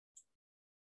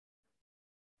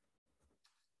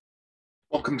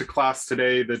Welcome to class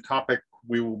today. The topic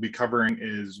we will be covering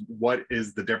is what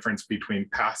is the difference between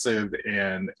passive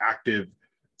and active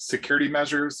security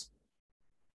measures.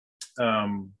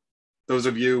 Those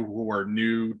of you who are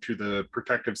new to the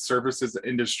protective services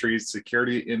industry,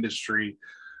 security industry,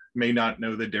 may not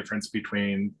know the difference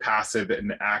between passive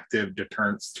and active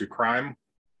deterrence to crime.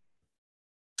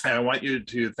 And I want you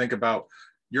to think about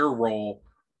your role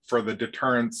for the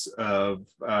deterrence of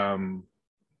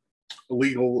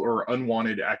illegal or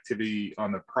unwanted activity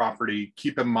on the property.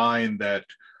 Keep in mind that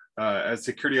as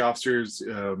security officers,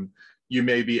 you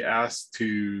may be asked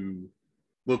to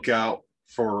look out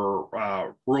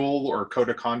for rule or code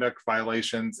of conduct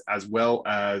violations as well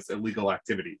as illegal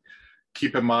activity.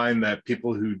 Keep in mind that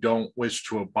people who don't wish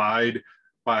to abide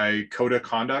by code of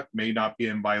conduct may not be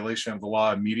in violation of the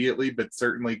law immediately, but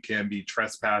certainly can be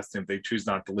trespassed. And if they choose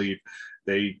not to leave,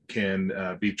 they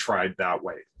can be tried that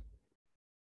way.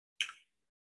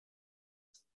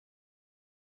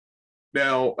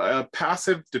 Now, a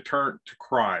passive deterrent to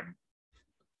crime.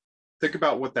 Think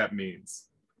about what that means.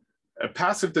 A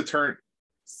passive deterrent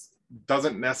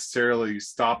doesn't necessarily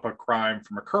stop a crime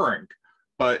from occurring,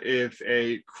 but if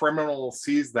a criminal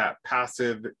sees that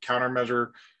passive countermeasure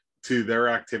to their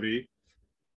activity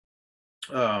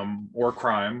or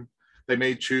crime, they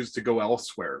may choose to go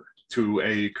elsewhere to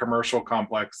a commercial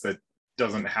complex that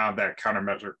doesn't have that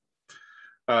countermeasure.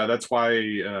 That's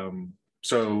why,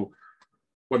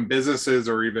 when businesses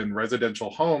or even residential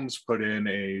homes put in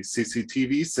a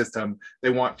CCTV system, they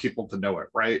want people to know it,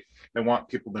 right? They want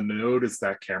people to notice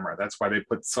that camera. That's why they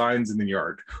put signs in the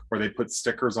yard or they put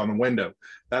stickers on the window.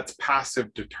 That's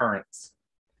passive deterrence.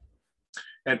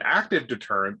 And active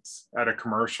deterrence at a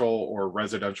commercial or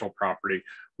residential property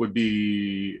would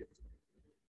be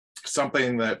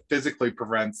something that physically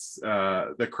prevents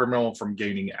the criminal from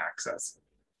gaining access.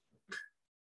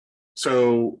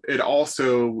 So it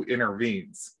also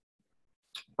intervenes.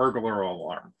 Burglar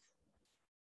alarm.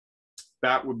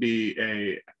 That would be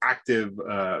an active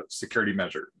security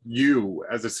measure. You,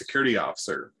 as a security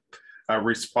officer,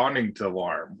 responding to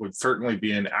alarm would certainly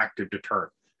be an active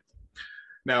deterrent.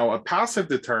 Now, a passive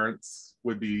deterrence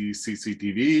would be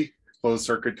CCTV, closed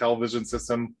circuit television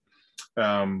system,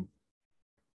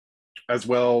 as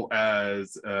well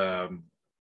as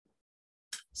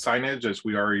signage, as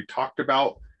we already talked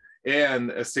about. And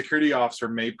a security officer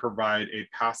may provide a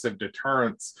passive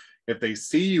deterrence if they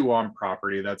see you on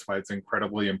property. That's why it's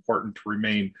incredibly important to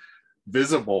remain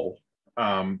visible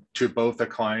to both the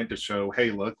client to show,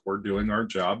 hey, look, we're doing our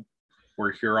job.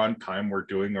 We're here on time. We're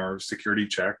doing our security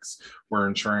checks. We're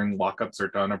ensuring lockups are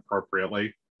done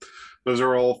appropriately. Those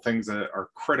are all things that are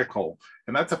critical.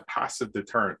 And that's a passive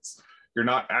deterrence. You're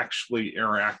not actually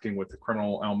interacting with the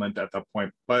criminal element at that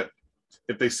point. But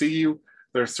if they see you,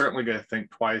 they're certainly going to think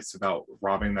twice about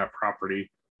robbing that property.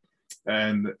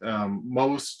 And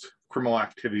most criminal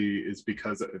activity is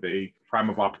because of a crime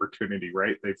of opportunity,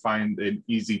 right? They find an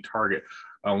easy target,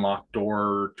 a unlocked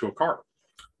door to a car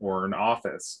or an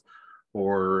office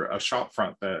or a shop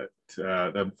front that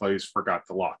the employees forgot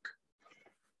to lock.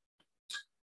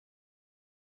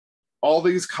 All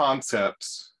these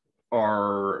concepts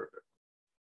are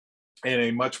in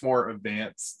a much more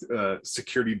advanced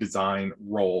security design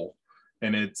role.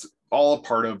 And it's all a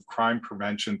part of crime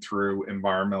prevention through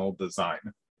environmental design.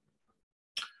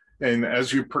 And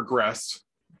as you progress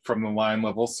from the line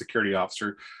level security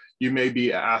officer, you may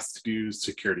be asked to do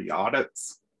security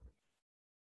audits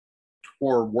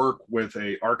or work with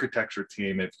an architecture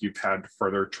team if you've had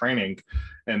further training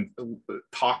and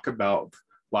talk about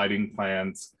lighting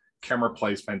plans, camera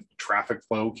placement, traffic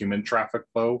flow, human traffic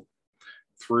flow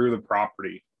through the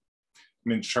property.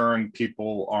 Ensuring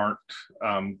people aren't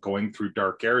going through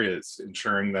dark areas,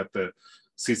 ensuring that the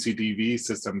CCTV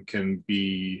system can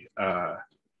be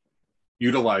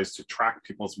utilized to track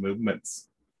people's movements.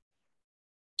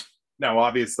 Now,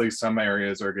 obviously, some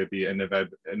areas are going to be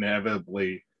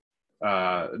inevitably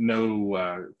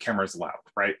no cameras allowed,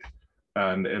 right?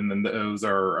 And then those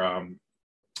are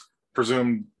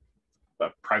presumed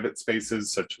private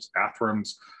spaces such as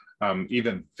bathrooms,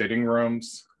 even fitting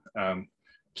rooms.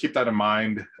 Keep that in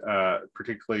mind,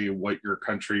 particularly what your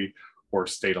country or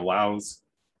state allows.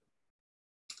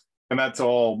 And that's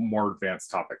all more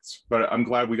advanced topics. But I'm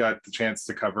glad we got the chance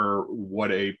to cover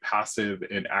what a passive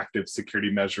and active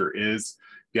security measure is.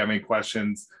 If you have any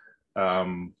questions,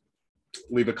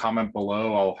 leave a comment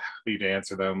below. I'll be happy to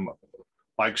answer them.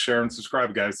 Like, share, and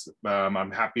subscribe, guys. I'm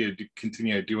happy to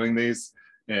continue doing these.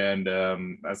 And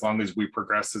as long as we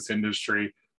progress this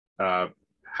industry,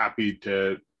 happy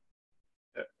to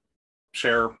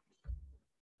share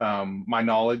my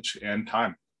knowledge and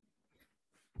time.